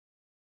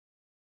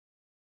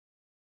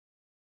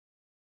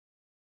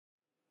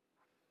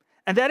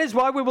And that is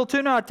why we will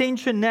turn our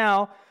attention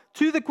now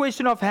to the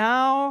question of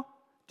how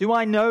do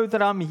I know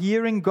that I'm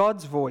hearing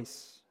God's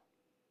voice?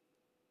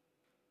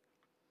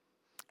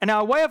 And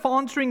our way of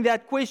answering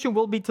that question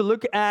will be to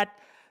look at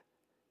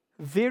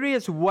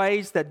various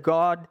ways that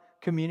God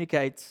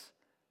communicates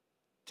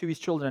to His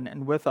children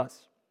and with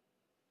us.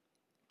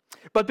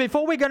 But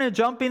before we're going to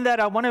jump in that,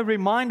 I want to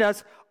remind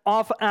us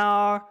of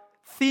our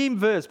theme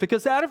verse,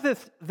 because out of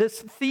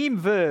this theme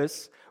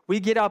verse, we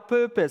get our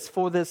purpose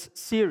for this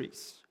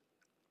series.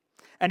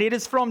 And it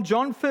is from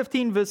John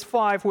 15, verse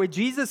 5, where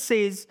Jesus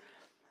says,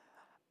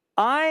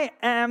 I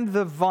am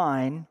the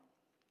vine,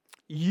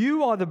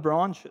 you are the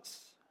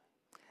branches.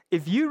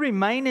 If you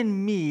remain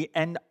in me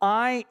and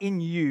I in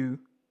you,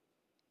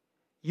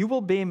 you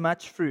will bear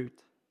much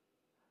fruit.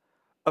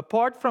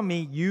 Apart from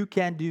me, you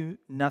can do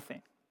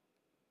nothing.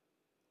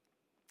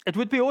 It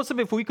would be awesome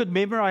if we could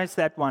memorize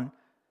that one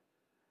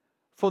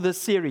for this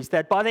series,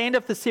 that by the end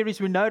of the series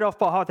we know it off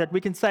by heart, that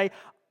we can say,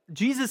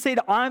 Jesus said,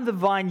 I am the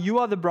vine, you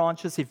are the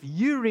branches. If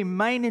you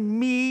remain in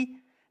me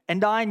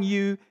and I in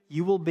you,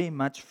 you will bear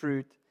much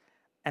fruit.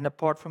 And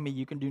apart from me,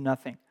 you can do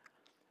nothing.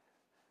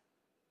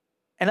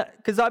 And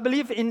because I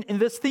believe in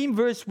this theme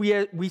verse,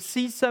 we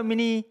see so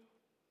many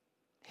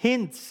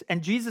hints,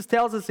 and Jesus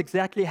tells us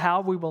exactly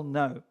how we will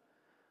know,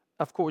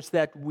 of course,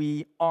 that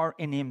we are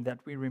in Him, that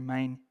we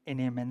remain in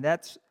Him. And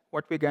that's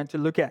what we're going to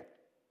look at.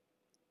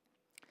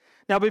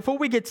 Now, before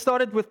we get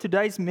started with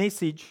today's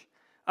message,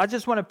 I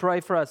just want to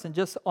pray for us and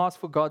just ask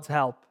for God's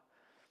help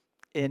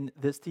in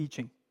this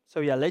teaching.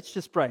 So let's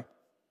just pray.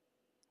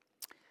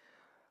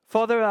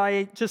 Father,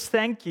 I just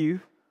thank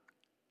you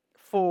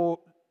for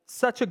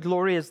such a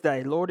glorious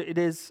day. Lord, it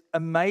is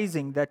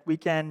amazing that we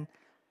can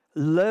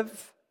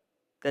live,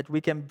 that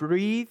we can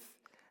breathe,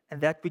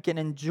 and that we can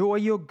enjoy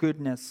your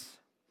goodness.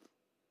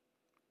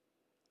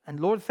 And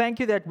Lord, thank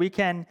you that we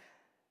can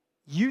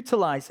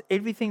utilize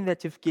everything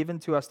that you've given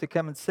to us to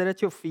come and sit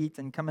at your feet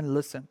and come and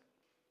listen.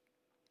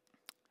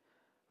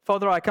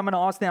 Father, I come and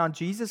ask now in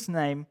Jesus'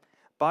 name,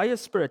 by your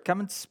Spirit, come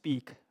and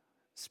speak.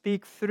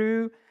 Speak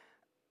through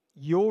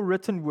your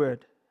written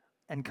word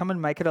and come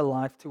and make it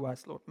alive to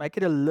us, Lord. Make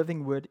it a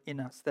living word in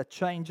us that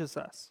changes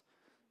us,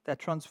 that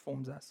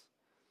transforms us.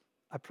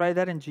 I pray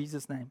that in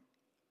Jesus' name.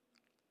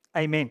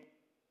 Amen.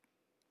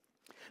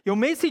 Your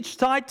message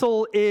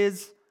title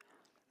is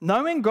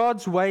Knowing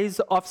God's Ways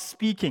of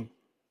Speaking.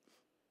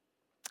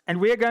 And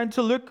we are going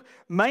to look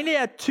mainly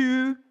at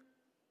 2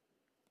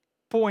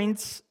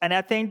 points, and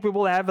at the end we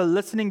will have a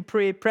listening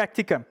prayer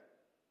practicum.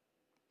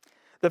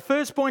 The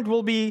first point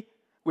will be,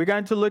 we're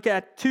going to look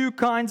at 2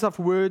 kinds of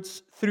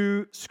words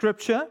through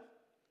Scripture.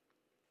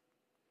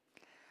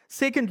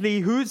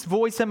 Secondly, whose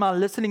voice am I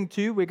listening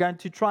to? We're going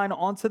to try and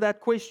answer that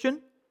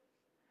question.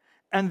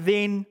 And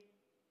then,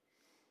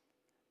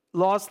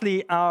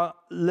 lastly, our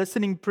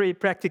listening prayer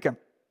practicum.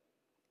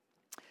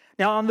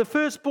 Now, on the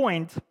first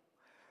point,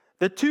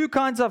 the 2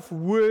 kinds of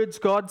words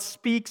God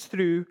speaks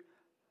through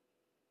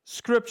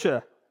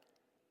Scripture.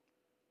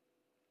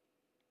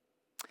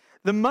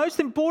 The most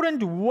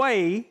important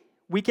way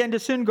we can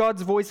discern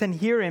God's voice and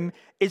hear Him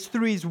is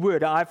through His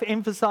Word. I've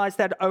emphasized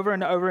that over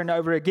and over and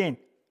over again.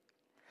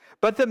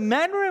 But the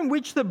manner in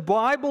which the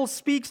Bible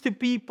speaks to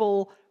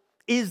people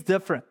is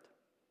different.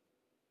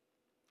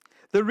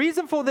 The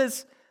reason for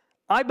this,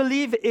 I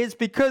believe, is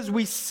because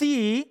we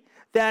see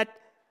that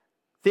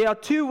there are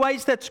 2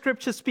 ways that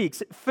Scripture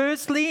speaks.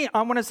 Firstly,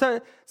 I want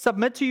to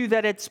submit to you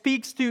that it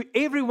speaks to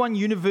everyone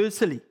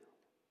universally.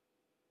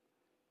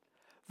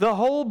 The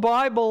whole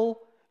Bible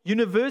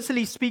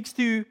universally speaks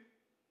to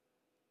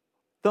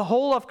the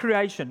whole of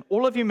creation,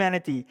 all of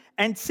humanity.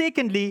 And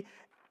secondly,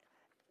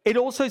 it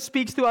also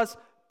speaks to us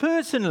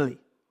personally.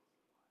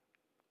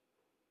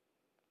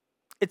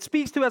 It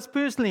speaks to us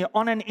personally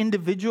on an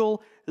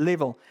individual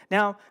level.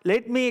 Now,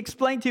 let me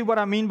explain to you what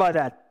I mean by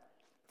that.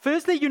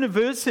 Firstly,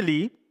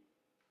 universally,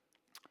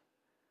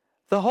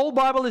 the whole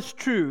Bible is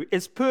true,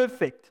 is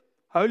perfect,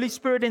 Holy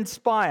Spirit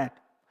inspired,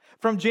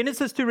 from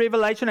Genesis to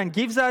Revelation, and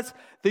gives us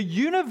the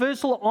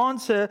universal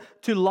answer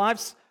to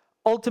life's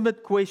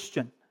ultimate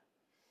question.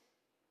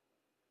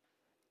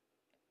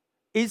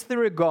 Is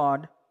there a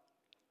God?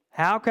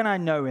 How can I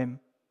know Him?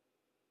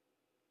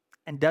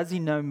 And does He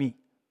know me?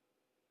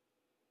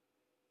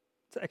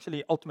 It's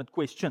actually ultimate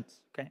questions,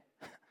 okay?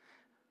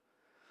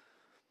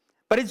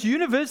 But it's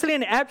universally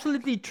and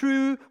absolutely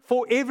true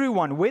for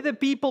everyone, whether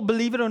people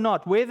believe it or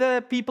not,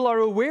 whether people are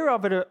aware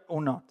of it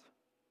or not.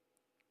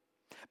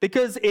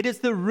 Because it is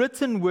the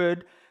written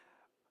word,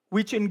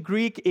 which in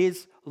Greek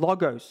is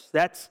logos.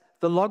 That's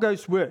the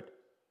logos word.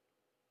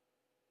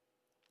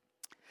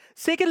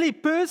 Secondly,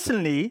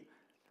 personally,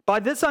 by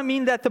this I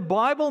mean that the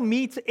Bible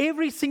meets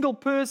every single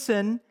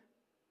person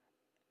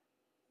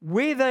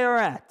where they are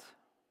at,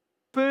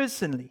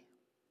 personally.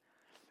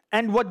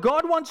 And what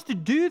God wants to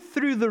do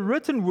through the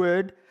written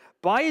word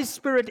by His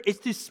Spirit is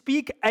to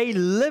speak a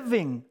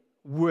living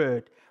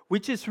word,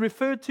 which is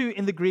referred to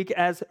in the Greek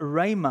as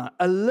rhema,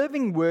 a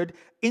living word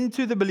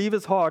into the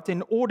believer's heart,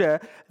 in order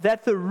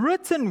that the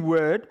written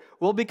word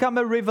will become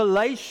a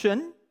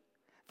revelation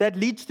that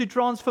leads to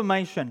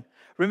transformation.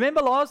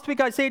 Remember last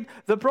week I said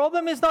the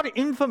problem is not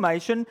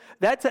information.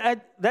 That's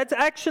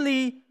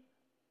actually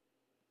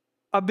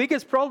our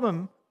biggest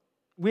problem.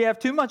 We have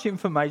too much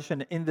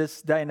information in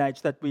this day and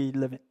age that we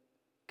live in.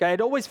 Okay,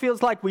 it always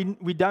feels like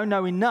we don't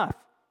know enough,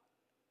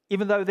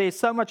 even though there's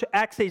so much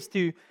access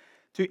to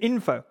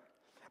info.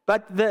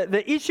 But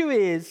the issue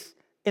is,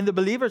 in the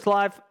believer's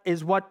life,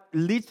 is what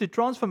leads to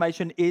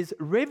transformation is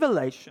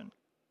revelation.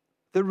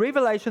 The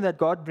revelation that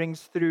God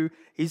brings through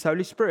His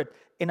Holy Spirit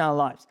in our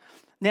lives.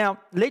 Now,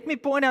 let me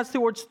point us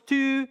towards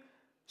two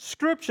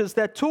scriptures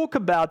that talk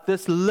about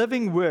this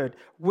living word,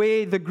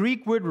 where the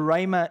Greek word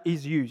rhema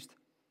is used.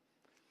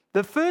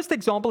 The first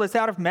example is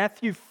out of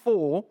Matthew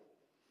 4,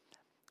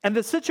 and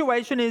the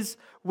situation is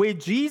where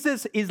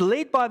Jesus is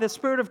led by the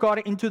Spirit of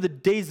God into the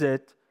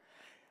desert,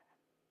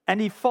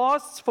 and He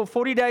fasts for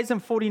 40 days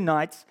and 40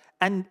 nights,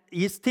 and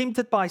He is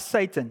tempted by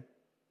Satan.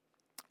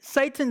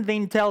 Satan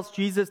then tells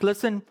Jesus,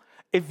 listen,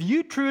 if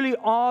you truly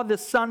are the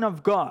Son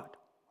of God,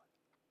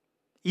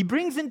 he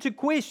brings into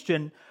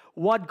question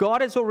what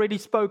God has already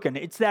spoken.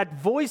 It's that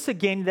voice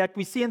again that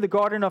we see in the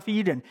Garden of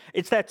Eden.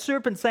 It's that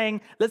serpent saying,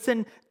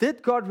 listen,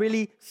 did God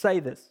really say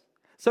this?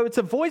 So it's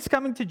a voice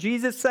coming to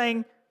Jesus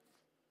saying,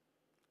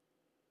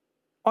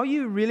 are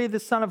you really the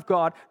Son of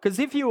God? Because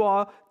if you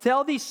are,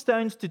 tell these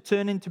stones to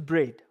turn into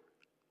bread.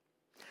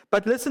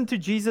 But listen to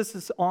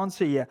Jesus'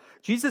 answer here.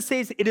 Jesus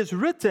says, it is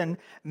written,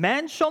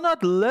 man shall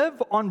not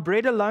live on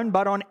bread alone,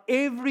 but on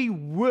every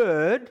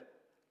word.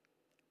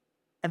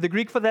 And the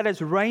Greek for that is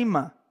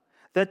rhema,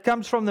 that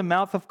comes from the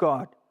mouth of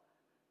God.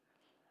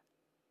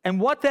 And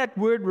what that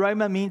word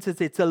rhema means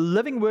is it's a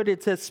living word,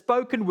 it's a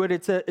spoken word,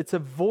 it's a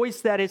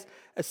voice that is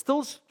a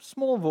still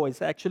small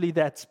voice actually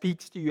that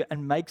speaks to you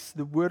and makes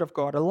the word of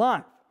God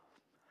alive.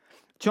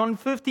 John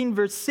 15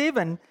 verse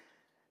 7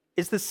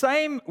 is the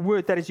same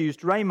word that is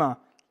used, rhema.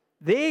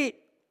 There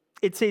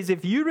it says,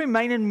 if you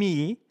remain in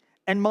me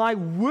and my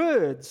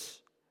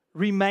words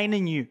remain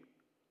in you.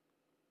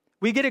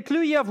 We get a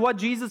clue here of what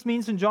Jesus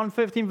means in John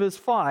 15 verse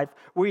 5,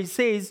 where He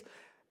says,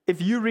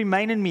 if you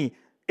remain in me,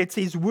 it's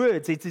His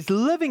words, it's His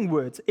living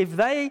words. If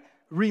they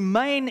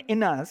remain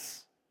in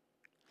us,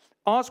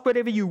 ask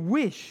whatever you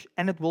wish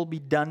and it will be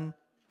done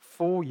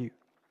for you.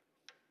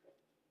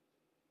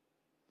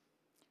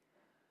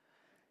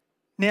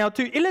 Now,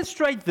 to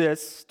illustrate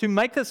this, to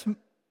make this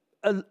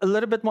a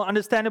little bit more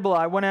understandable,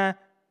 I want to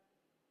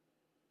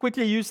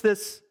quickly use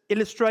this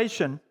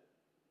illustration.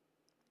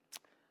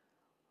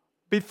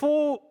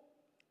 Before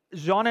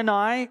Jean and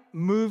I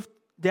moved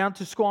down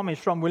to Squamish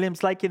from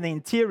Williams Lake in the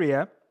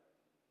interior,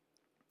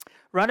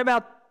 around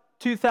about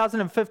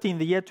 2015,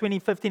 the year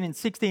 2015 and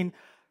 16,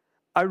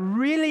 I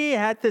really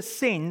had the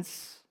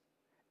sense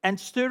and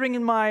stirring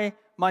in my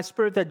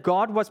spirit that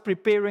God was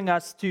preparing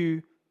us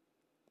to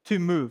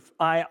move.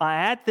 I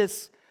had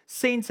this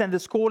sense and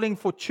this calling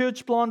for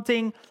church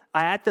planting.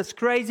 I had this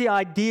crazy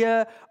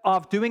idea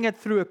of doing it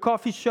through a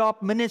coffee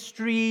shop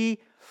ministry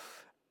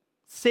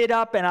set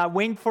up, and I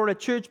went for a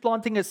church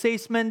planting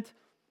assessment.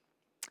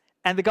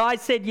 And the guy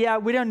said, yeah,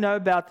 we don't know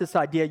about this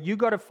idea. You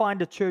got to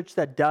find a church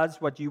that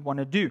does what you want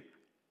to do.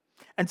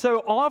 And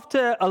so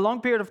after a long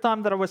period of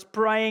time that I was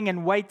praying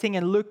and waiting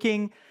and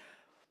looking,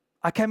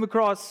 I came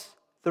across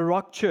the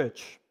Rock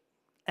Church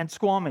and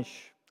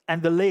Squamish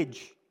and the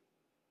Ledge.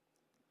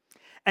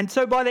 And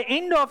so by the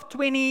end of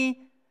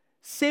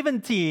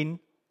 2017,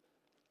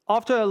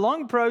 after a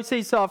long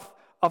process of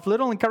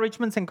little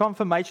encouragements and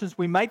confirmations,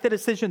 we made the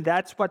decision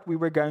that's what we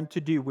were going to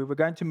do. We were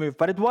going to move.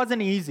 But it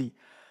wasn't easy.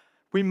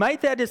 We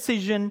made that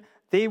decision.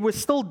 There were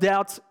still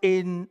doubts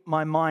in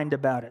my mind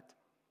about it.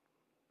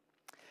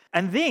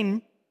 And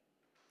then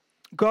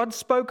God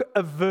spoke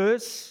a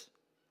verse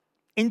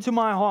into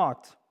my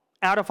heart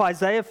out of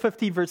Isaiah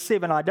 50 verse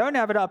 7. I don't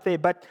have it up there,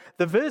 but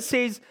the verse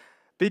says,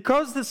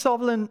 because the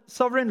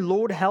sovereign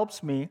Lord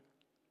helps me,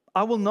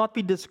 I will not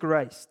be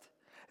disgraced.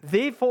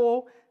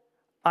 Therefore,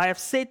 I have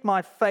set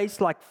my face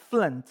like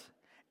flint,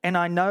 and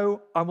I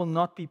know I will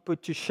not be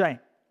put to shame.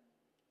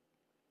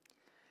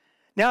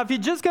 Now, if you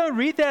just go and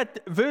read that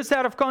verse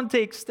out of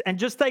context and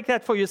just take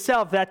that for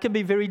yourself, that can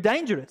be very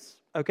dangerous,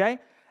 okay?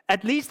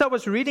 At least I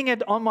was reading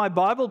it on my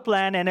Bible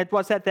plan, and it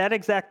was at that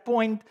exact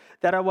point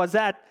that I was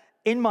at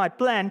in my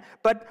plan,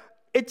 but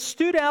it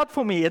stood out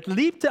for me. It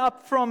leaped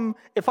up from,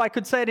 if I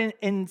could say it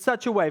in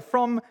such a way,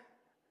 from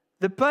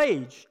the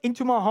page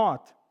into my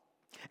heart.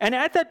 And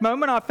at that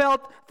moment, I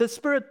felt the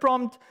Spirit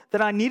prompt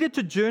that I needed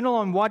to journal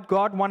on what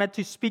God wanted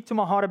to speak to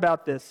my heart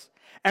about this.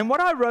 And what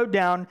I wrote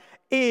down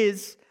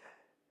is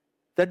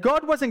that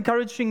God was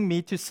encouraging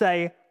me to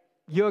say,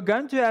 you're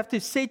going to have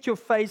to set your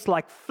face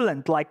like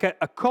flint, like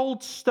a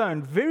cold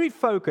stone, very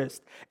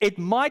focused. It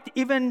might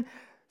even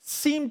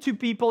seem to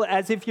people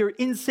as if you're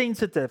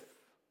insensitive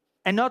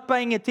and not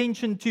paying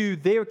attention to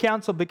their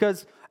counsel,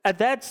 because at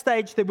that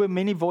stage, there were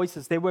many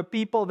voices. There were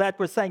people that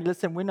were saying,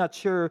 listen, we're not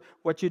sure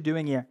what you're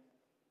doing here.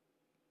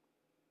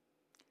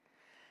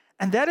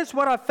 And that is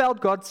what I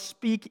felt God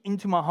speak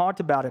into my heart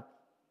about it.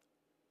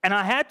 And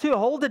I had to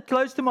hold it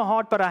close to my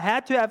heart, but I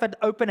had to have it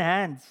open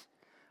hands.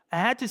 I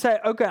had to say,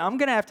 okay, I'm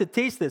going to have to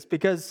test this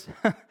because,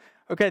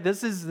 Okay,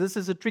 this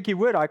is a tricky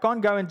word. I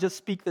can't go and just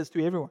speak this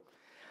to everyone.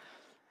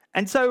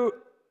 And so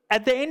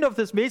at the end of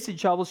this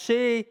message, I will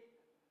share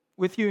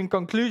with you in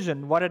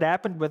conclusion what had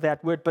happened with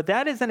that word. But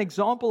that is an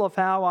example of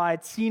how I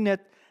had seen it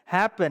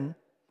happen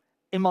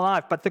in my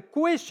life. But the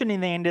question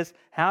in the end is,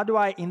 how do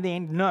I in the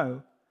end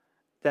know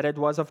that it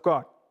was of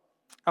God?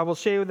 I will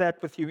share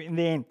that with you in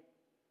the end.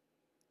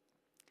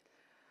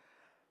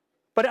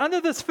 But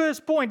under this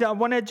first point, I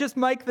want to just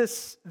make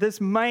share this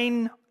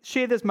main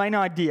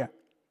idea.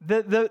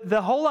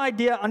 The whole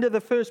idea under the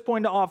first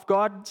point of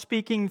God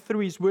speaking through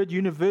His Word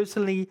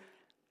universally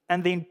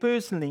and then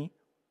personally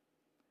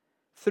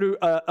through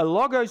a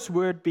Logos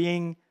word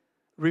being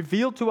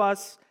revealed to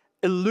us,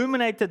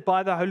 illuminated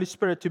by the Holy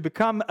Spirit to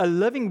become a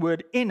living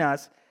word in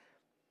us,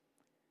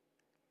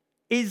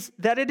 is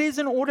that it is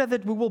in order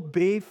that we will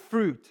bear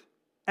fruit,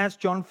 as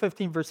John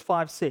 15 verse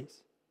 5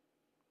 says.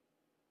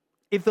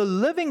 If the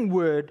living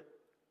word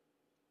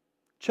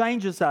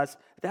changes us,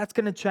 that's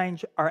going to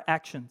change our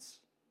actions.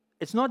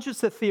 It's not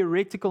just a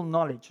theoretical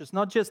knowledge. It's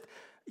not just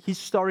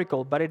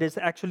historical, but it is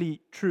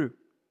actually true.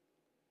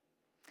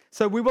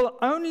 So we will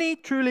only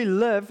truly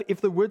live if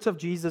the words of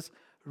Jesus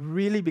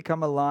really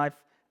become alive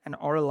and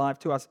are alive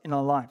to us in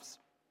our lives.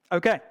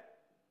 Okay,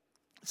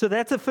 so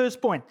that's the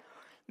first point.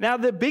 Now,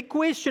 the big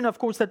question, of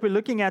course, that we're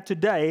looking at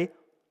today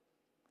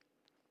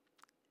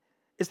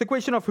is the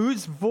question of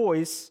whose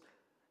voice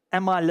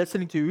am I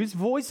listening to? Whose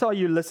voice are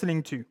you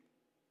listening to?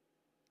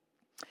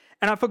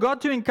 And I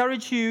forgot to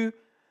encourage you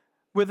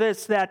with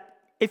this, that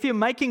if you're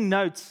making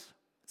notes,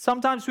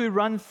 sometimes we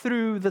run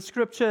through the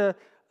scripture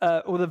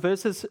or the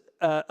verses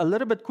a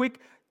little bit quick.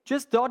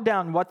 Just jot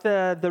down what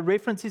the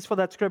reference is for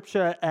that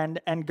scripture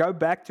and go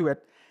back to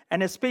it.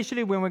 And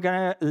especially when we're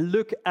going to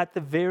look at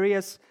the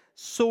various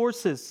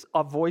sources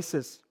of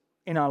voices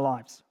in our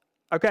lives.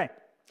 Okay.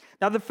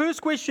 Now the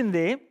first question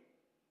there,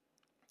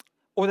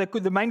 or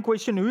the main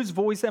question, whose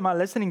voice am I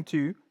listening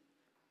to,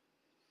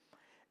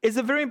 is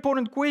a very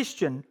important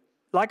question.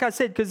 Like I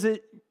said, because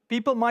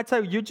people might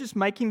say, you're just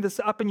making this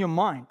up in your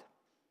mind.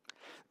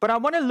 But I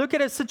want to look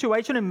at a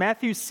situation in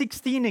Matthew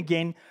 16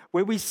 again,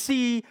 where we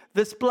see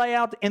this play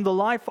out in the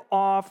life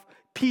of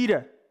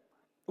Peter,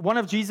 one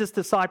of Jesus'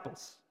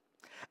 disciples.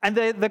 And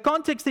the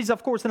context is,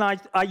 of course, and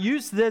I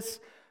used this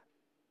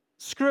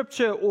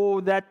scripture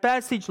or that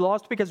passage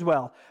last week as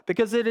well,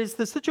 because it is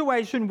the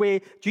situation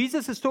where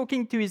Jesus is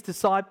talking to his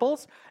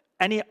disciples,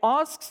 and he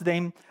asks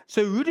them,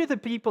 so who do the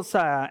people say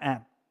I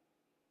am?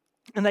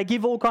 And they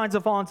give all kinds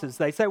of answers.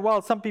 They say,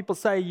 well, some people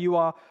say you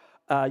are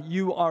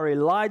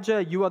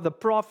Elijah, you are the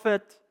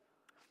prophet.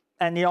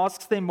 And he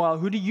asks them, well,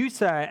 who do you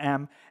say I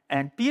am?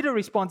 And Peter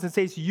responds and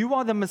says, you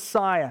are the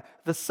Messiah,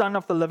 the Son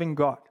of the living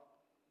God.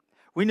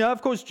 We know,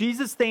 of course,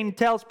 Jesus then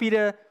tells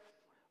Peter,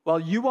 well,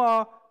 you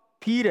are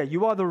Peter,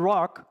 you are the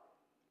rock,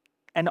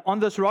 and on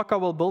this rock I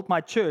will build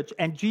my church.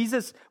 And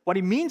Jesus, what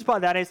he means by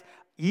that is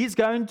he's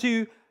going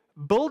to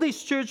build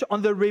his church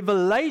on the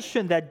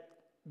revelation that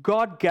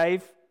God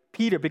gave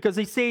Peter, because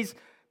he says,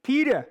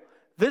 Peter,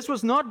 this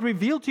was not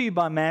revealed to you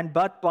by man,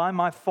 but by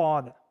my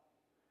Father.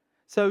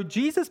 So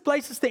Jesus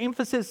places the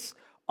emphasis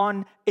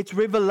on its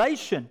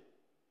revelation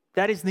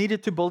that is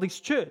needed to build his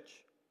church.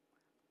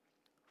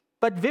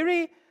 But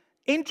very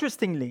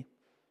interestingly,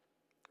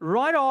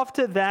 right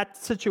after that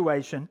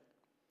situation,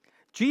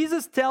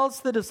 Jesus tells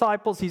the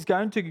disciples he's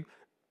going to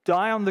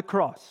die on the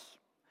cross.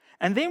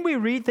 And then we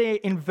read there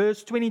in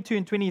verse 22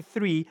 and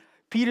 23,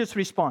 Peter's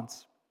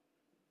response.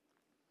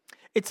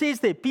 It says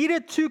there, Peter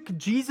took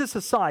Jesus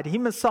aside,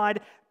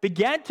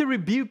 began to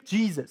rebuke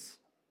Jesus.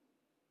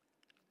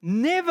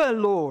 Never,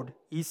 Lord,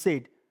 he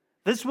said,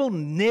 this will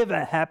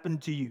never happen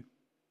to you.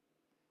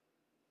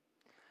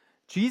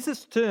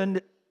 Jesus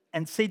turned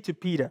and said to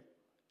Peter,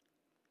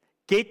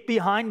 get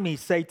behind me,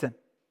 Satan.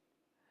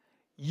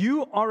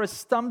 You are a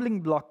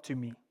stumbling block to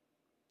me.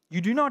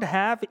 You do not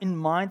have in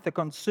mind the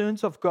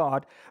concerns of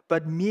God,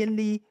 but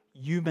merely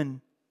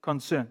human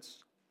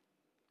concerns.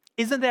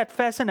 Isn't that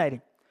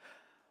fascinating?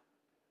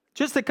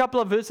 Just a couple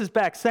of verses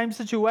back, same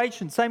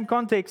situation, same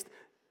context.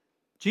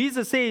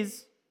 Jesus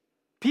says,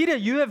 Peter,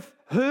 you have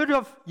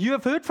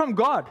heard from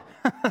God.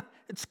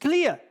 It's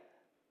clear.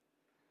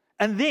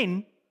 And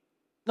then,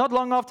 not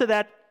long after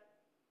that,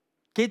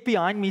 get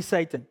behind me,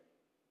 Satan.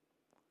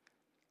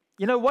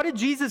 You know, what did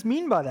Jesus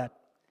mean by that?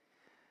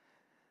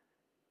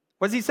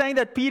 Was he saying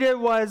that Peter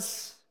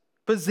was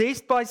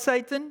possessed by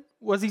Satan?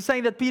 Was he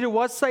saying that Peter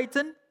was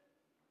Satan?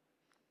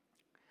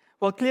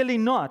 Well, clearly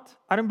not.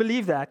 I don't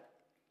believe that.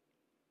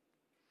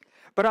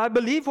 But I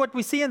believe what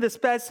we see in this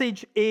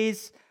passage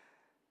is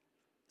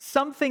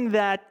something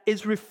that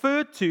is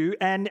referred to,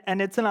 and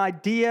it's an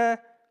idea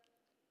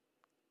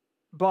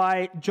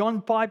by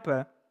John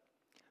Piper,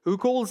 who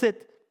calls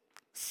it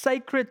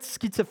sacred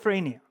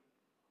schizophrenia.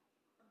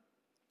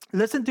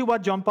 Listen to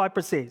what John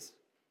Piper says.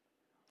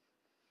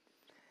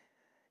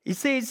 He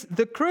says,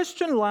 the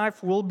Christian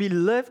life will be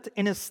lived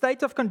in a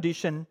state of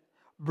condition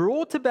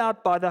brought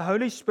about by the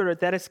Holy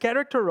Spirit that is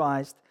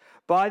characterized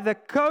by the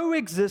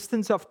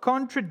coexistence of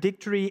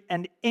contradictory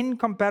and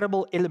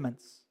incompatible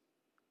elements.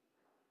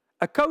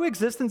 A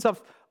coexistence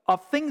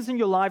of things in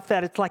your life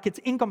that it's like it's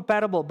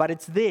incompatible, but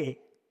it's there.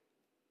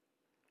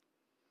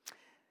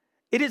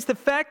 It is the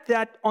fact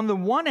that on the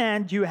one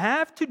hand, you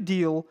have to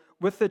deal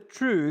with the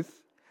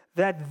truth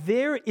that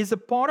there is a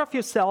part of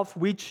yourself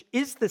which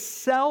is the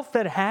self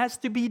that has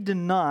to be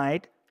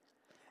denied,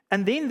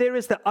 and then there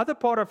is the other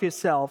part of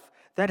yourself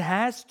that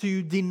has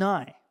to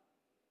deny.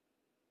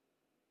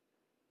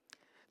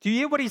 Do you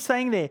hear what he's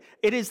saying there?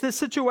 It is the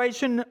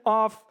situation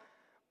of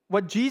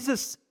what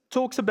Jesus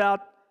talks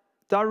about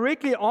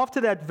directly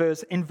after that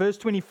verse, in verse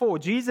 24.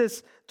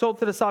 Jesus told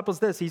the disciples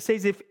this. He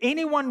says, if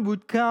anyone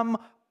would come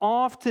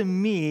after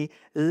me,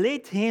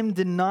 let him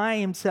deny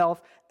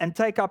himself and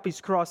take up his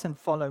cross and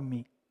follow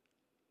me.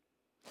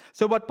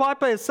 So what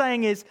Piper is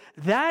saying is,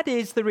 that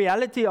is the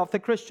reality of the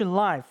Christian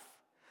life.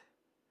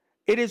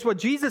 It is what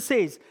Jesus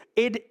says.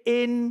 It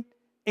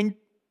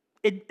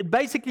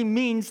basically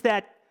means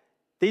that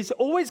there's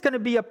always going to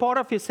be a part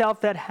of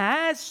yourself that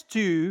has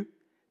to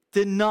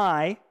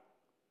deny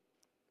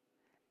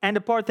and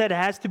a part that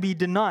has to be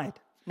denied.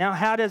 Now,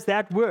 how does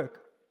that work?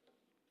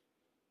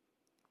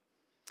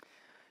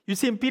 You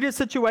see, in Peter's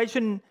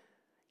situation,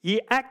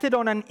 he acted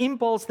on an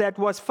impulse that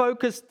was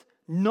focused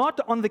not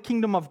on the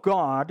kingdom of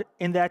God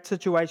in that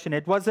situation.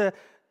 It was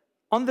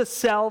on the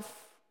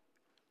self,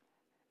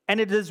 and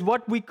it is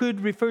what we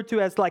could refer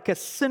to as like a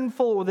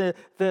sinful or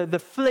the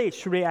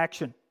flesh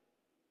reaction.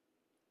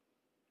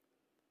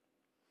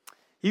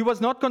 He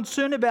was not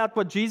concerned about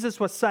what Jesus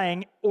was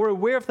saying or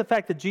aware of the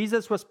fact that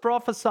Jesus was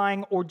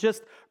prophesying or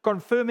just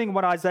confirming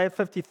what Isaiah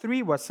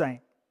 53 was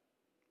saying.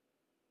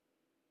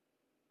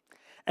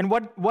 And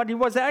what he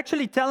was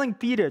actually telling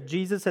Peter,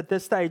 Jesus at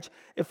this stage,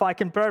 if I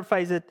can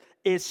paraphrase it,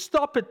 is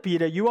stop it,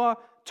 Peter. You are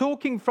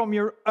talking from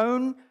your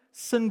own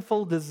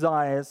sinful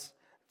desires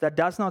that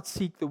does not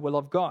seek the will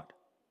of God.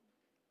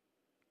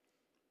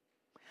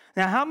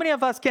 Now, how many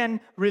of us can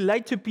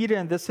relate to Peter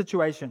in this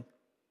situation?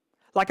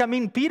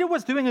 Peter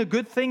was doing a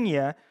good thing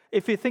here,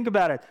 if you think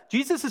about it.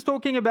 Jesus is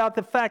talking about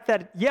the fact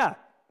that, yeah,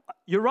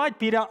 you're right,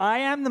 Peter, I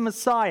am the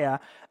Messiah.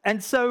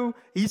 And so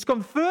he's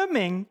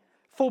confirming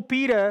for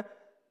Peter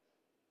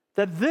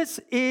that this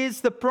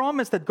is the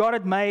promise that God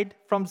had made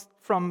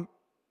from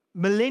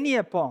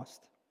millennia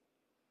past.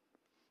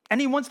 And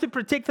he wants to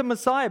protect the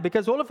Messiah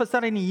because all of a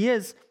sudden he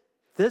hears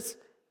this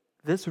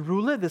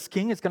ruler, this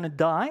king is going to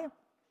die.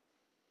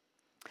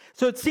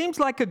 So it seems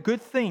like a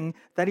good thing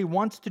that he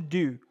wants to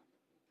do.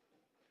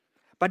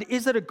 But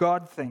is it a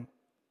God thing?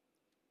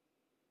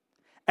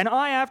 And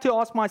I have to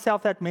ask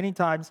myself that many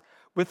times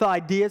with the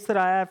ideas that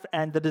I have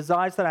and the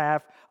desires that I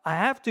have. I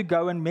have to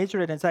go and measure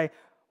it and say,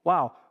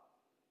 wow,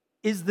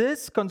 is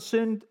this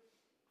concerned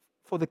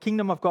for the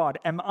kingdom of God?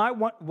 Am I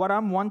what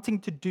I'm wanting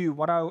to do,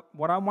 what I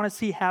want to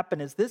see happen,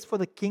 is this for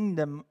the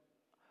kingdom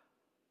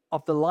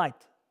of the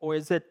light, or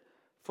is it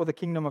for the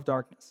kingdom of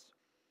darkness?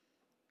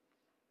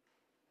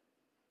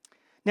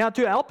 Now,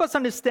 to help us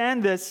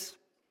understand this,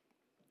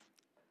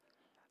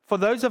 for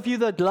those of you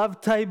that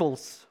love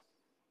tables,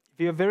 if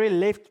you're very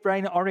left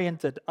brain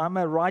oriented, I'm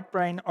a right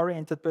brain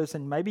oriented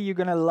person. Maybe you're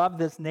going to love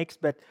this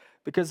next bit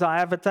because I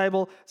have a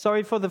table.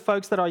 Sorry for the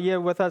folks that are here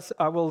with us.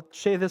 I will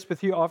share this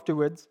with you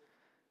afterwards.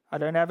 I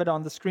don't have it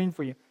on the screen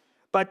for you.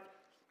 But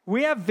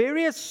we have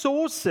various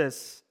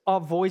sources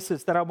of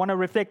voices that I want to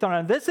reflect on.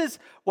 And this is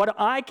what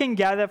I can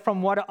gather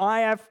from what I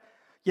have,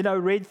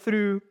 read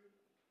through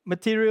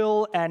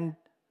material and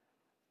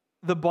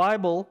the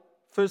Bible,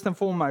 first and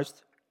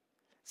foremost.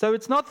 So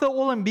it's not the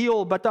all and be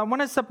all, but I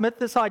want to submit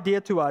this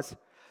idea to us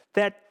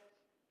that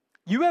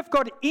you have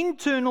got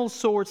internal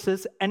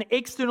sources and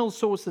external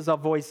sources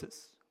of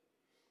voices.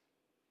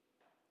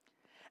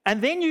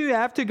 And then you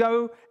have to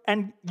go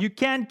and you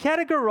can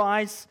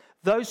categorize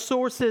those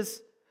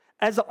sources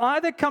as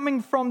either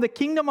coming from the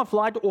kingdom of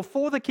light or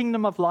for the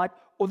kingdom of light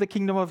or the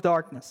kingdom of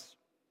darkness.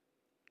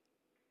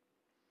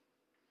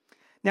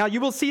 Now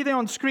you will see there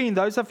on screen,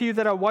 those of you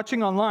that are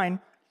watching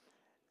online,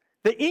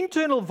 the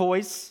internal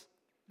voice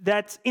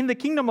that's in the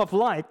kingdom of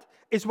light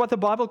is what the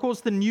Bible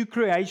calls the new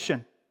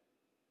creation.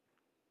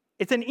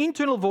 It's an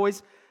internal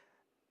voice.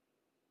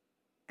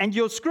 And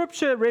your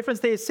scripture reference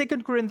there is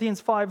 2 Corinthians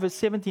 5 verse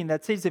 17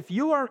 that says, if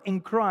you are in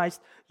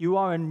Christ, you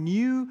are a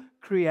new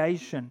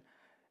creation.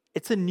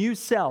 It's a new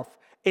self.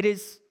 It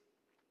is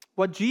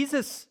what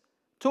Jesus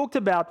talked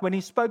about when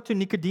he spoke to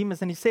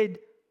Nicodemus and he said,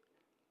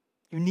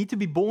 you need to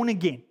be born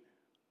again.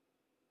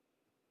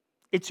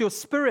 It's your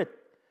spirit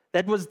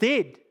that was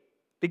dead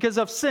because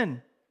of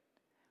sin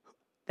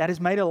that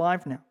is made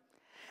alive now.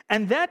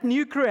 And that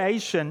new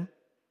creation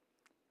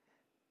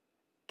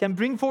can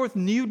bring forth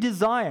new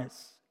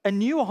desires. A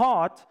new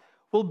heart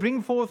will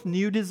bring forth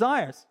new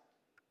desires.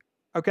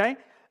 Okay?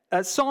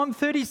 Psalm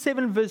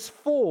 37 verse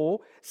 4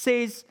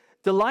 says,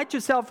 delight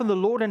yourself in the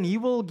Lord and He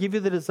will give you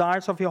the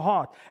desires of your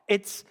heart.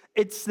 It's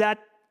that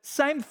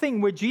same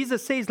thing where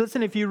Jesus says,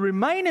 listen, if you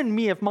remain in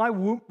me, if my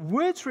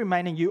words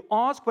remain in you,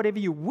 ask whatever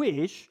you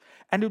wish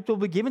and it will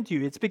be given to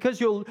you. It's because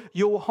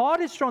your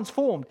heart is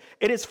transformed.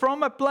 It is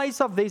from a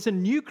place of there's a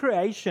new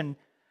creation,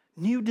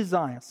 new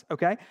desires,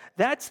 okay?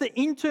 That's the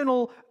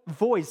internal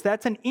voice.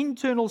 That's an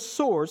internal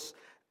source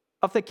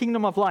of the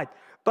kingdom of light.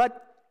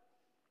 But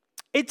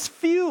it's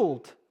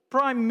fueled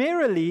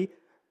primarily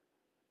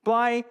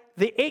by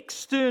the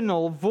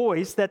external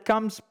voice that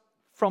comes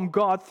from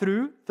God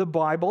through the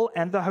Bible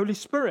and the Holy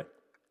Spirit.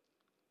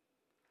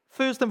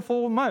 First and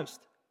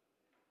foremost.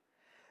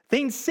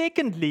 Then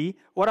secondly,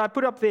 what I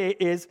put up there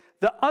is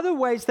the other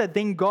ways that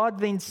then God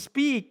then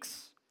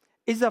speaks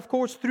is, of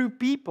course, through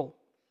people.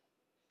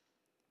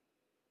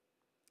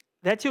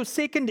 That's your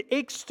second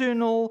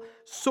external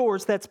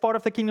source that's part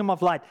of the kingdom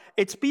of light.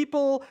 It's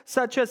people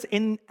such as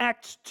in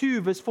Acts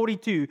 2, verse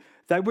 42.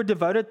 They were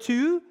devoted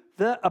to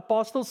the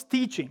apostles'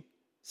 teaching.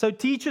 So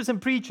teachers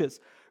and preachers.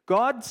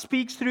 God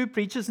speaks through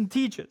preachers and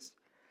teachers.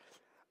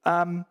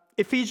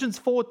 Ephesians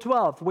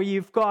 4:12, where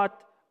you've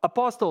got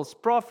apostles,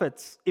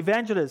 prophets,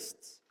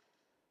 evangelists.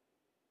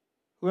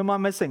 Who am I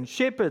missing?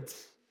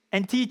 Shepherds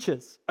and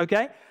teachers.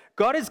 Okay?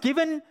 God has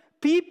given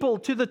people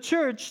to the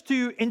church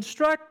to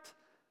instruct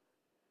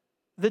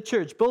the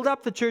church, build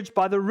up the church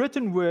by the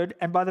written word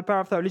and by the power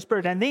of the Holy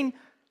Spirit. And then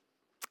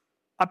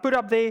I put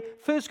up there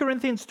 1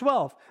 Corinthians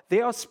 12.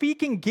 There are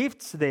speaking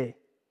gifts there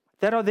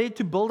that are there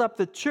to build up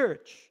the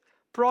church.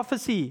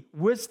 Prophecy,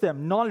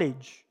 wisdom,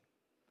 knowledge,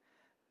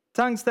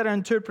 tongues that are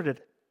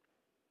interpreted.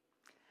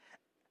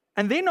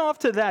 And then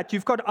after that,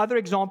 you've got other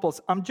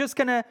examples. I'm just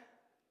going to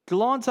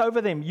glance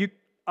over them.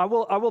 I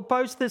will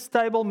post this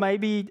table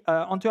maybe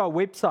onto our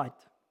website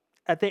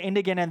at the end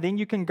again, and then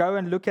you can go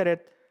and look at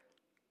it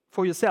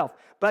for yourself.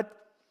 But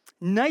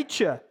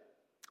nature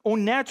or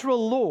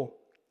natural law,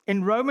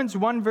 in Romans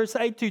 1 verse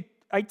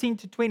 18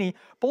 to 20,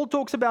 Paul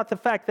talks about the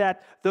fact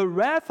that the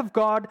wrath of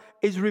God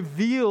is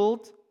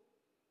revealed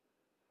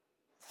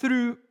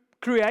through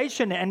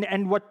creation,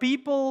 and what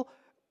people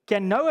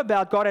can know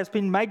about God has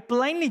been made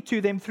plainly to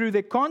them through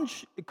their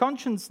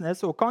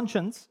consciousness or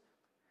conscience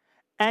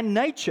and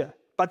nature,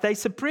 but they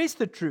suppress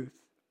the truth.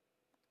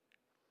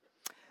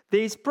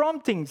 There's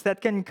promptings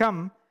that can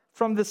come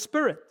from the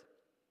Spirit,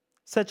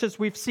 such as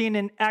we've seen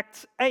in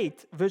Acts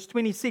 8, verse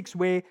 26,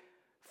 where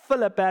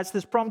Philip has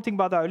this prompting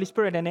by the Holy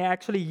Spirit, and he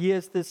actually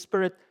hears the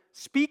Spirit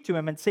speak to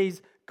him and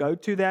says, go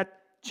to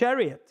that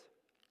chariot.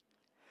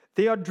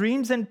 There are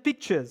dreams and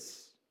pictures.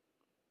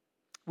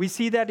 We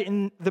see that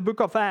in the book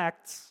of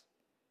Acts,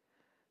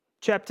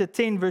 chapter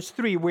 10, verse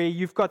 3, where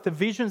you've got the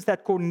visions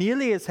that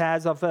Cornelius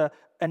has of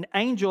an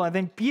angel, and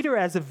then Peter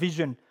has a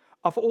vision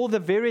of all the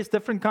various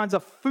different kinds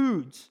of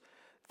foods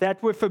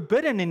that were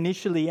forbidden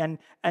initially. And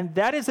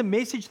that is a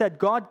message that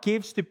God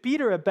gives to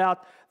Peter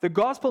about the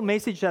gospel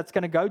message that's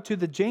going to go to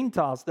the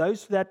Gentiles,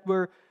 those that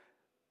were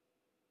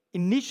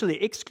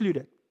initially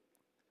excluded.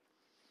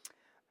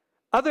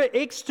 Other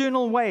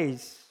external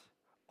ways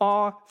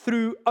are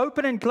through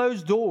open and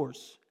closed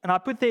doors. And I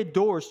put there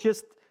doors,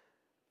 just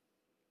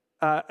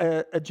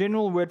a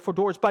general word for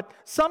doors. But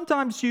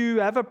sometimes you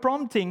have a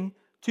prompting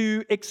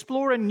to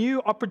explore a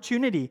new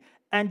opportunity,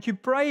 and you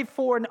pray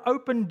for an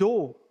open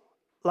door.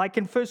 Like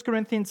in 1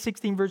 Corinthians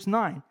 16, verse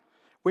 9,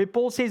 where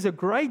Paul says, a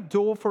great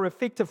door for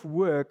effective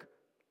work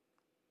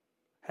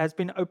has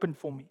been opened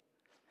for me.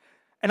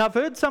 And I've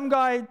heard some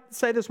guy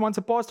say this once,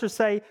 a pastor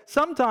say,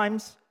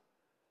 sometimes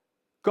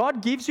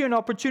God gives you an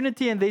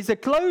opportunity and there's a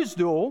closed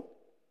door,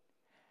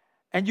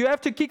 and you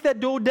have to kick that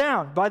door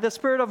down by the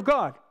Spirit of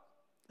God.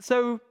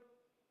 So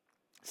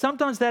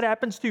sometimes that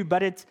happens too,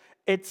 but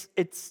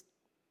it's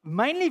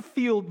mainly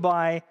fueled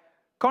by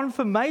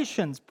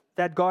confirmations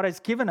that God has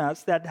given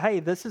us that, hey,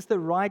 this is the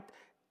right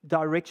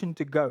direction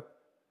to go.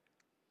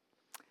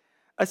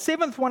 A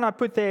seventh one I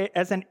put there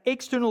as an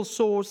external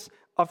source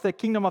of the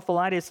kingdom of the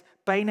light is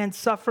pain and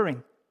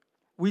suffering.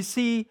 We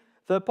see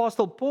the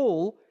Apostle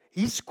Paul,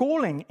 he's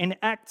calling in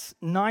Acts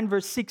 9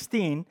 verse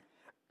 16.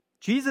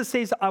 Jesus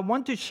says, I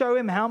want to show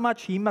him how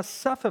much he must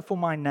suffer for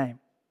my name.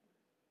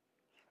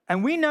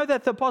 And we know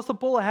that the Apostle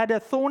Paul had a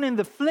thorn in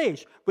the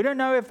flesh. We don't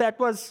know if that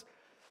was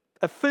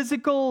a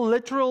physical,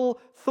 literal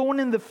thorn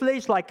in the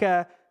flesh, like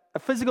a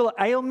physical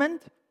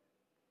ailment.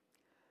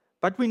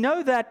 But we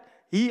know that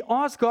he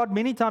asked God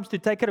many times to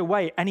take it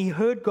away, and he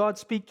heard God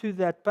speak to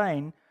that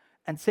pain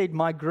and said,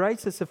 my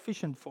grace is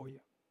sufficient for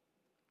you.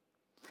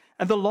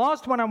 And the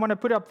last one I want to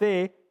put up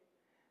there,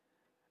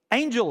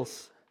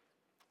 angels.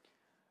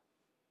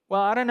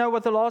 Well, I don't know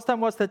what the last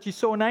time was that you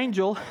saw an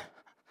angel,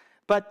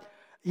 but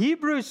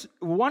Hebrews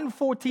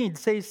 1:14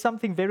 says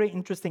something very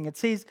interesting. It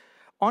says,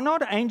 are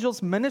not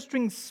angels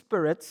ministering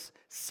spirits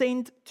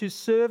sent to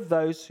serve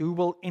those who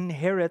will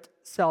inherit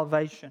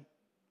salvation?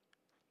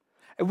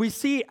 And we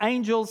see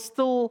angels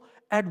still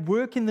at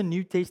work in the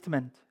New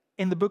Testament,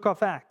 in the book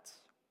of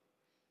Acts.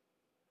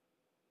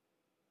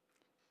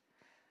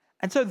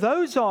 And so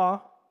those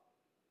are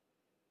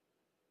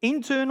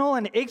internal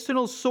and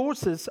external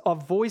sources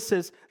of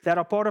voices that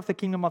are part of the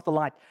kingdom of the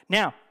light.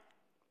 Now,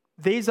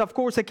 there's of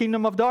course a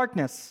kingdom of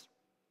darkness.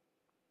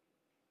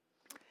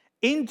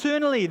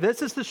 Internally,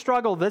 this is the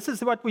struggle. This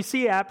is what we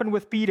see happen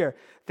with Peter.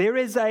 There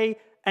is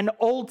an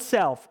old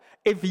self.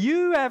 If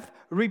you have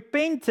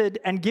repented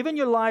and given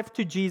your life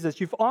to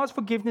Jesus, you've asked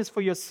forgiveness for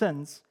your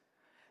sins,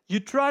 you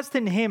trust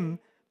in Him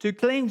to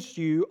cleanse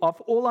you of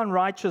all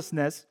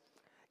unrighteousness,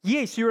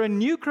 Yes, you're a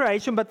new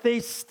creation, but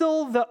there's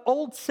still the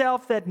old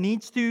self that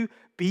needs to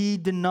be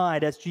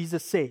denied, as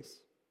Jesus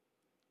says.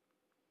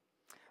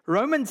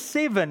 Romans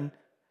 7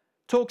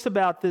 talks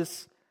about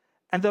this,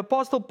 and the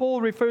Apostle Paul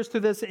refers to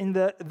this in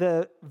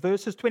the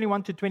verses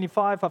 21 to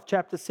 25 of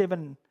chapter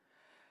 7,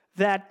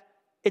 that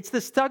it's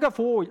this tug of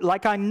war.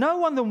 Like, I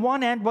know on the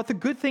one hand what the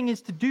good thing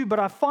is to do, but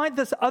I find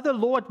this other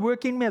law at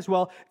work in me as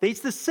well.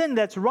 There's the sin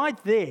that's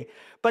right there.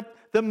 But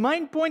the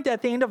main point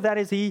at the end of that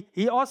is he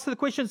asks the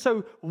question,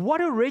 so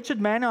what a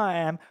wretched man I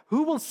am.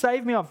 Who will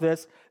save me of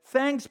this?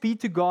 Thanks be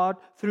to God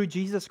through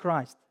Jesus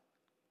Christ.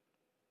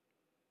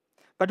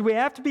 But we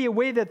have to be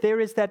aware that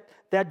there is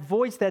that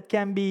voice that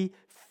can be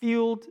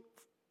fueled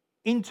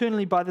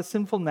internally by the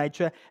sinful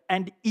nature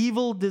and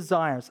evil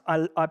desires.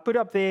 I put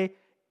up there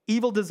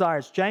evil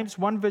desires. James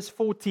 1 verse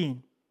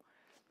 14.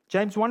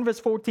 James 1 verse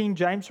 14,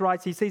 James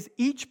writes, he says,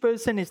 each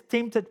person is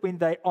tempted when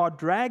they are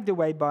dragged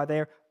away by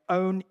their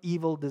own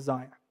evil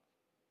desire.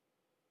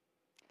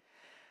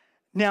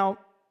 Now,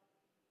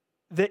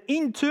 the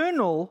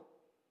internal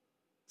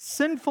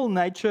sinful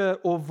nature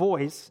or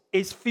voice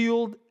is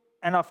fueled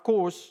and, of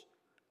course,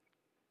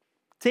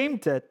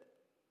 tempted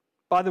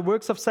by the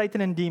works of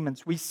Satan and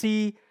demons. We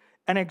see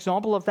an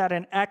example of that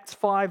in Acts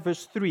 5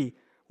 verse 3,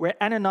 where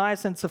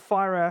Ananias and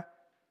Sapphira,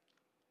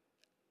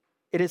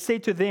 it is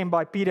said to them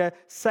by Peter,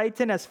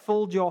 Satan has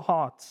filled your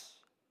hearts.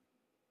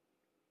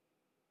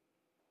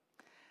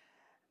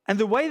 And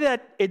the way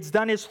that it's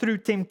done is through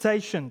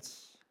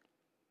temptations,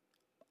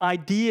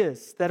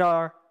 ideas that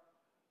are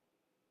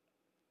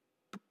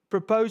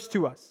proposed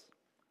to us.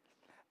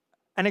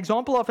 An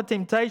example of a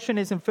temptation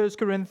is in 1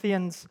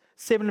 Corinthians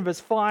 7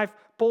 verse 5.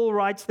 Paul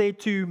writes there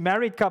to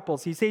married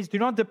couples. He says, do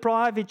not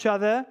deprive each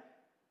other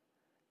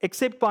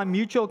except by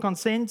mutual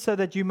consent, so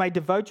that you may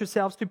devote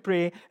yourselves to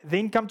prayer,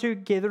 then come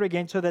together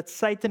again so that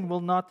Satan will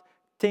not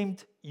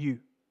tempt you.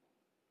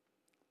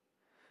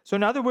 So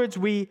in other words,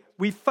 we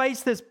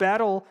face this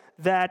battle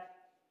that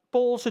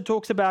Paul also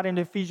talks about in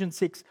Ephesians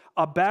 6.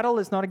 Our battle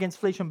is not against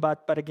flesh and blood,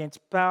 but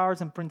against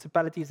powers and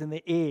principalities in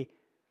the air,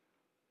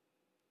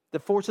 the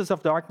forces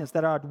of darkness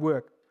that are at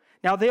work.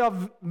 Now, there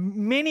are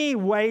many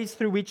ways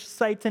through which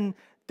Satan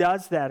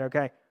does that,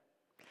 okay?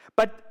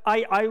 But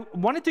I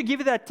wanted to give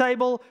you that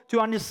table to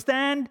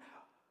understand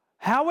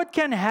how it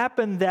can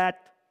happen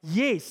that,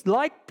 yes,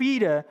 like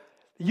Peter,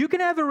 you can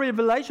have a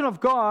revelation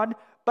of God,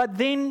 but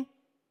then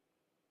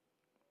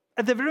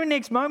at the very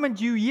next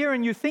moment you hear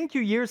and you think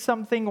you hear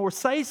something or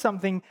say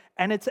something,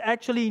 and it's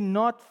actually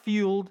not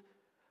fueled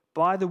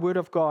by the Word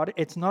of God.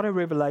 It's not a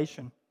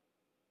revelation.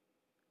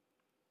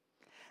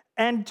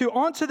 And to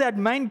answer that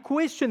main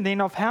question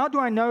then of how do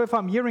I know if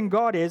I'm hearing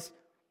God is,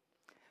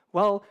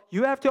 well,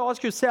 you have to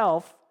ask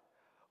yourself,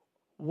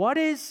 what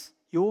is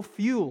your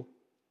fuel?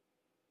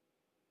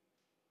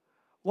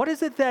 What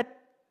is it that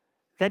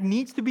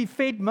needs to be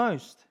fed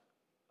most?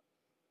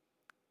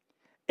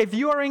 If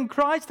you are in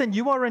Christ and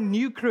you are a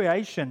new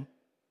creation,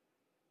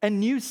 a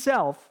new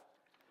self,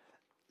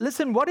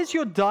 listen, what is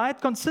your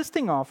diet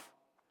consisting of?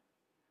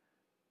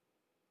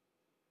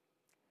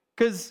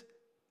 Because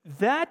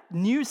that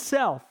new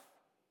self,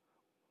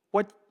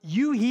 what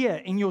you hear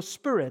in your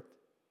spirit,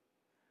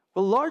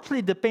 will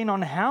largely depend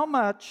on how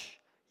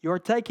much you're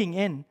taking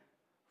in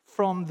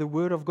from the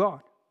Word of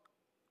God.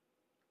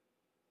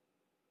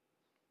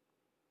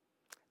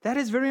 That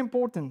is very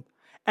important.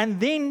 And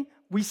then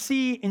we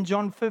see in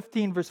John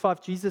 15 verse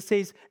 5, Jesus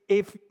says,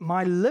 if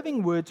my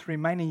living words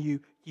remain in you,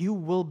 you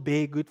will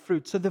bear good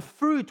fruit. So the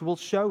fruit will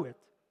show it.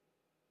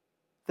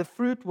 The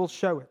fruit will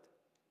show it.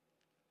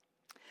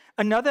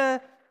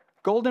 Another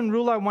golden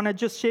rule I want to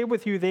just share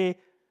with you there,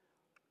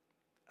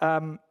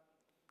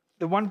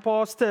 the one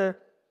pastor,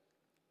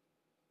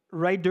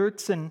 Ray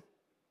Dirksen,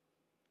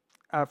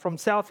 from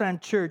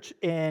Southland Church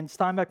in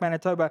Steinbach,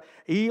 Manitoba,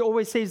 he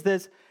always says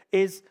this,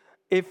 is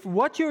if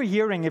what you're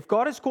hearing, if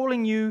God is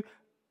calling you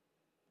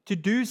to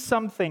do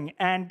something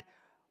and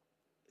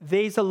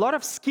there's a lot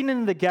of skin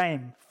in the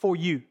game for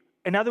you,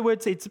 in other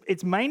words,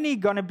 it's mainly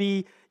going to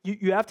be,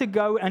 you have to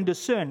go and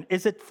discern,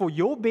 is it for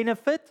your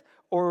benefit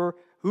or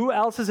who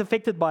else is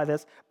affected by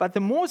this? But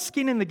the more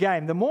skin in the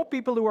game, the more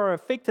people who are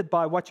affected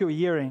by what you're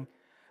hearing,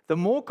 the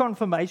more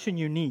confirmation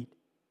you need.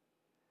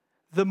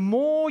 The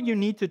more you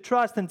need to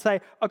trust and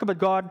say, okay, but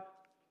God,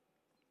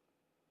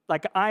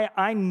 like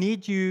I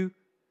need you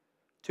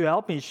to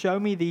help me, show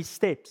me these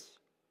steps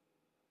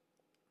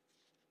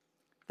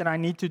that I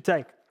need to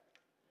take.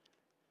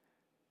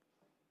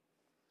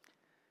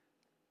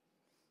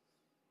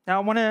 Now,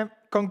 I want to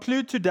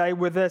conclude today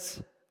with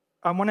this.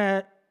 I want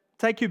to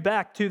take you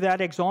back to that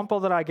example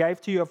that I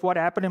gave to you of what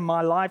happened in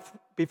my life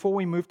before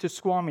we moved to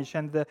Squamish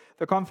and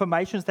the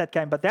confirmations that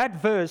came. But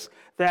that verse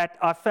that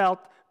I felt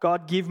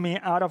God give me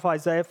out of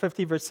Isaiah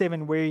 50 verse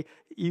 7, where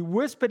he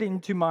whispered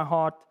into my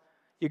heart,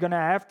 you're going to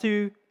have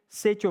to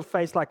set your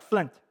face like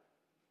flint.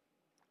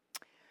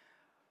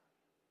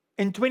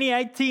 In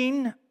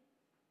 2018,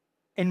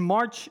 in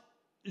March,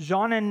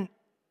 Jean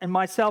and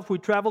myself, we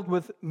traveled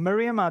with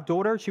Miriam, our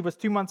daughter. She was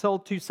 2 months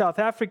old, to South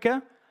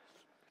Africa.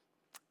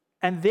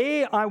 And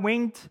there I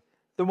went,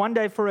 the one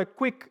day for a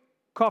quick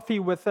coffee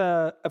with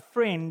a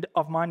friend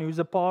of mine who's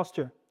a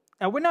pastor.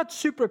 Now, we're not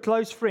super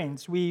close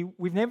friends. We've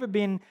never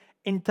been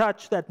in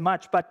touch that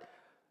much, but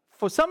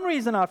for some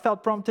reason, I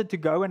felt prompted to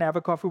go and have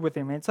a coffee with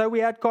him. And so we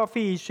had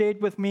coffee. He shared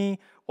with me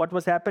what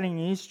was happening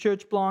in his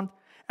church plant.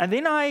 And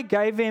then I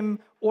gave him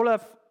all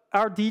of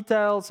our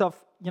details of,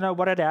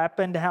 what had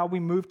happened, how we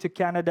moved to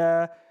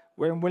Canada,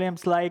 we're in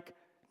Williams Lake,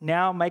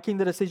 now making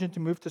the decision to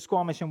move to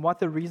Squamish, and what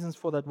the reasons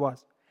for that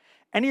was.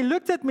 And he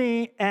looked at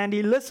me and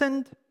he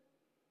listened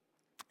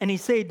and he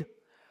said,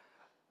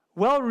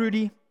 "Well,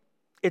 Rudy,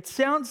 it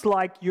sounds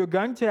like you're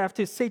going to have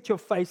to set your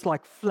face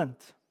like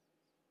flint."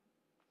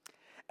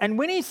 And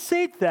when he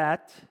said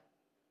that,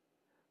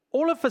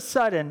 all of a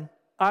sudden,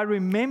 I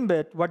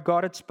remembered what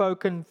God had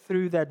spoken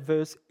through that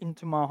verse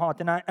into my heart.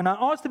 And I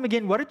asked him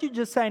again, "What did you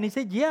just say?" And he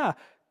said, "Yeah,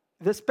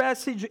 this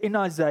passage in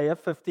Isaiah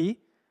 50,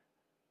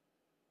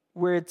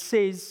 where it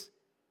says,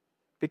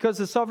 'Because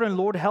the sovereign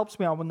Lord helps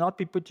me, I will not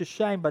be put to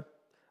shame, but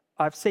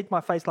I've set my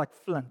face like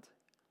flint.'"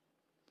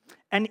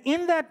 And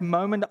in that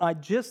moment, I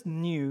just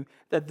knew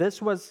that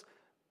this was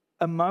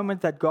a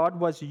moment that God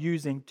was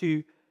using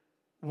to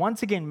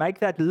once again make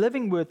that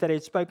living word that He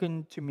had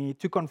spoken to me,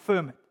 to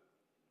confirm it.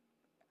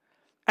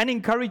 An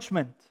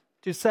encouragement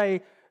to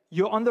say,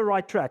 "You're on the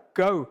right track,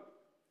 go."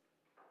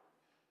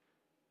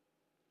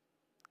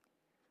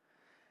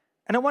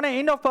 And I want to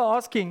end off by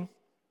asking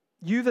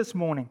you this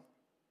morning,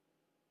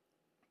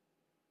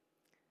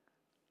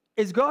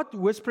 is God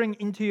whispering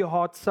into your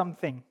heart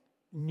something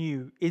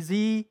new? Is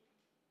He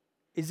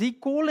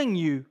calling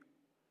you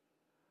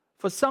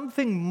for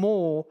something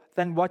more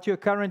than what you're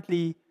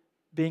currently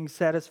being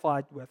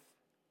satisfied with?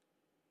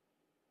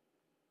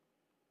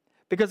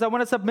 Because I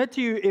want to submit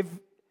to you,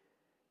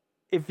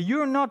 if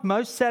you're not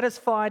most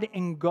satisfied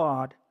in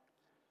God,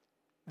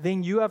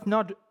 then you have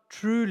not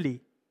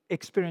truly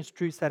experienced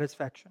true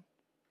satisfaction.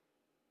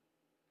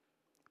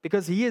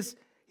 Because He is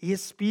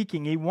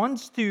speaking. He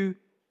wants to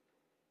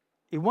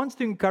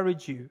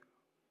encourage you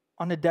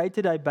on a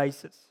day-to-day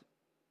basis.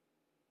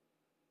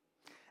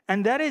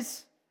 And that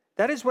is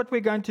what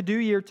we're going to do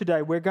here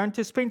today. We're going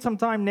to spend some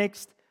time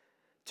next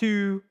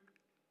to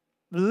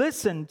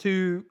listen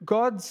to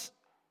God's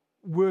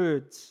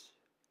words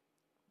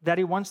that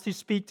He wants to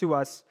speak to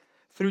us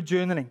through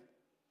journaling.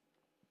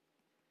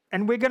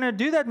 And we're going to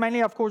do that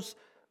mainly, of course,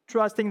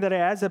 trusting that He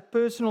has a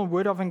personal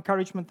word of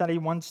encouragement that He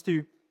wants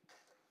to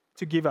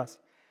give us.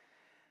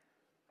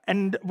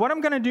 And what I'm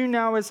going to do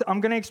now is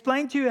I'm going to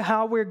explain to you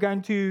how we're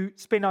going to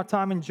spend our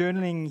time in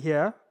journaling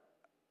here.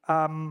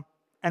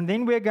 And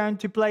then we're going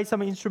to play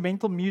some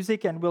instrumental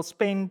music, and we'll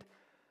spend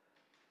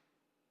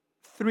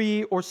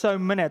 3 or so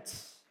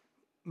minutes,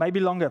 maybe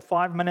longer,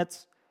 5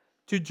 minutes,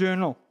 to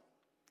journal.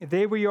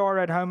 There we are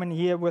at home and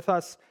here with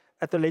us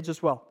at the Ledge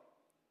as well.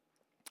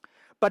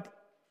 But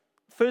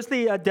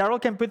firstly, Daryl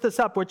can put this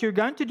up. What you're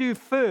going to do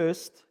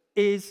first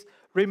is,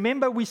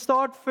 remember, we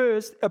start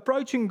first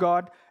approaching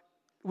God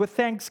with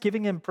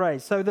thanksgiving and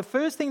praise. So the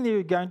first thing that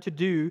you're going to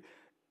do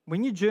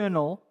when you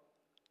journal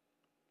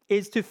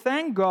is to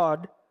thank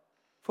God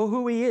for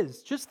who He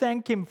is. Just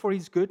thank Him for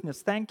His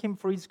goodness. Thank Him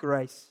for His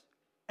grace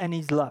and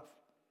His love.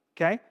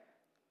 Okay?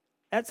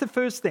 That's the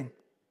first thing.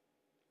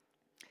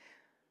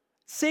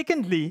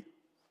 Secondly,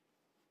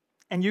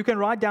 and you can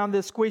write down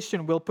this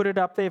question. We'll put it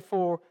up there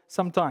for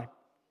some time.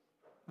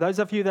 Those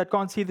of you that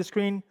can't see the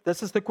screen,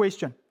 this is the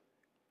question.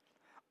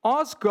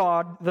 Ask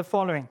God the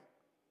following.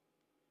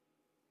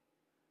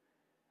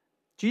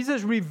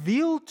 Jesus,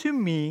 reveal to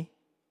me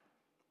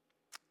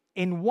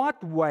in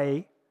what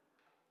way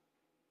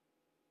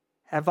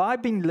have I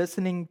been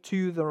listening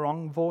to the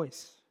wrong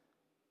voice?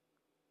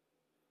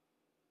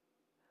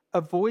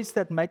 A voice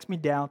that makes me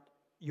doubt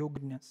your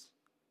goodness.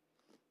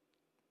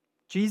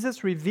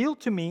 Jesus, reveal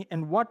to me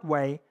in what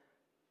way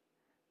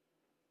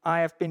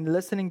I have been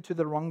listening to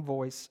the wrong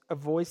voice, a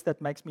voice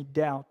that makes me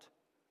doubt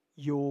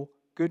your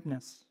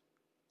goodness.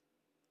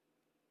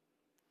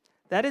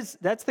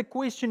 That's the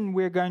question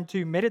we're going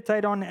to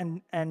meditate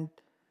on and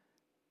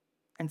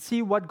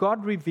see what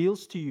God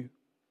reveals to you.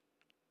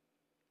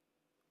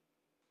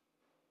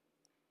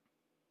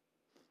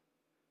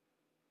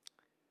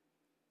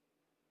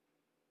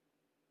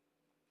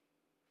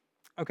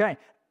 Okay,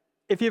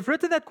 if you've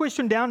written that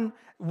question down,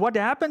 what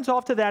happens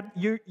after that,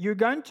 you're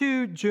going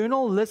to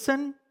journal,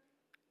 listen,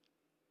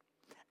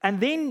 and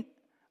then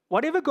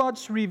whatever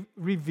God's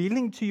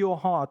revealing to your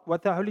heart,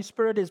 what the Holy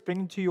Spirit is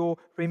bringing to your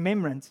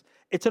remembrance,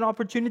 it's an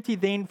opportunity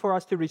then for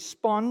us to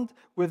respond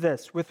with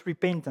this, with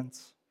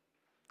repentance.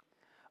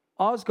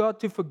 Ask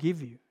God to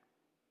forgive you.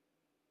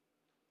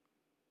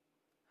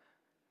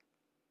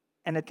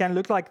 And it can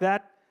look like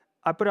that.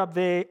 I put up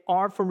there,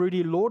 R for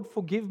Rudy, Lord,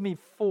 forgive me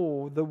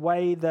for the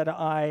way that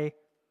I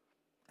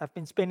have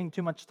been spending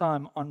too much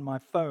time on my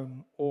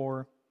phone,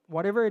 or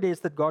whatever it is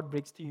that God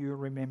brings to your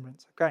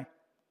remembrance. Okay.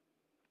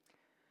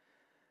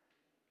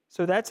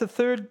 So that's the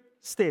third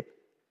step.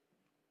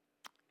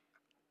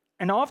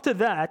 And after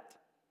that,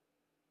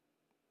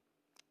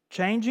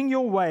 changing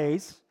your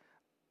ways,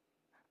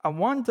 I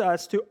want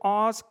us to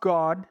ask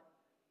God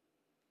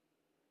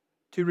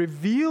to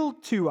reveal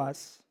to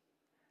us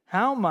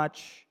how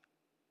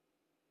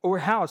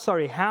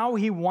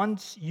He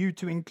wants you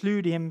to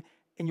include Him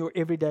in your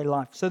everyday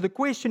life. So the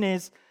question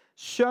is,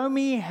 show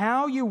me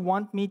how you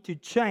want me to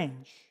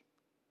change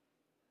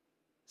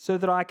so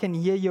that I can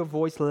hear your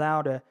voice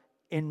louder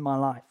in my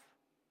life.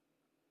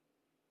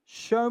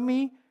 Show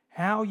me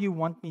how you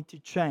want me to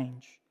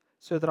change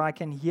so that I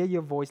can hear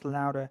your voice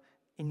louder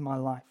in my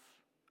life.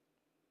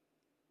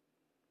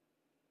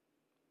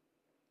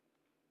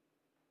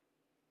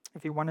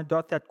 If you want to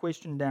jot that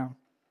question down.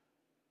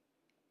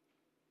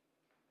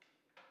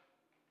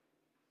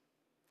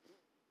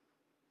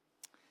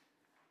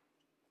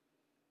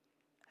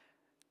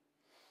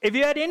 If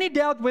you had any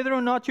doubt whether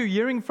or not you're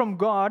hearing from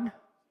God,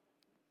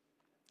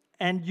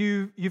 and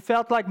you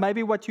felt like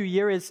maybe what you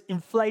hear is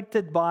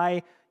inflated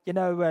by, a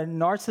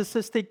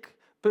narcissistic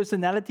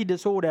personality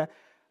disorder,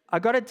 I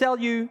got to tell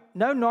you,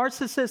 no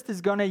narcissist is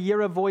going to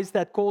hear a voice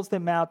that calls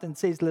them out and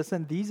says,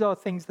 listen, these are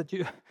things that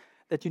you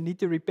need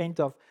to repent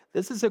of.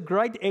 This is a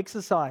great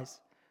exercise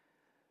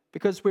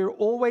because we're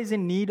always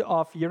in need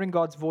of hearing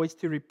God's voice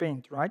to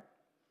repent, right?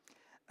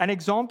 An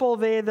example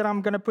there that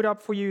I'm going to put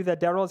up for you that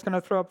Daryl is going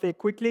to throw up there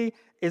quickly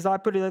is I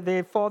put it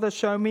there, Father,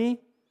 show me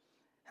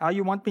how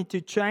you want me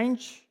to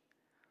change.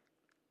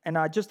 And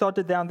I just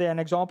jotted down there an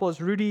example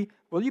is, Rudy,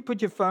 will you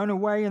put your phone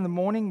away in the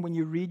morning when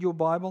you read your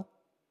Bible?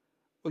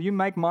 Will you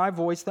make my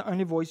voice the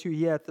only voice you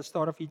hear at the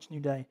start of each new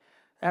day?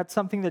 That's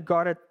something that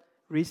God had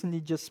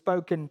recently just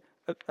spoken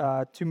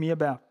to me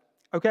about.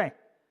 Okay,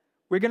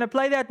 we're going to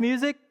play that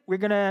music. We're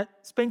going to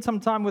spend some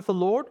time with the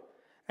Lord.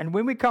 And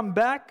when we come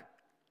back,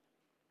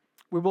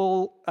 we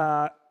will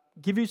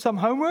give you some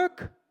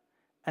homework,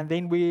 and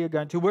then we are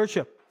going to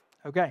worship.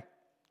 Okay,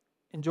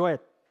 enjoy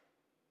it.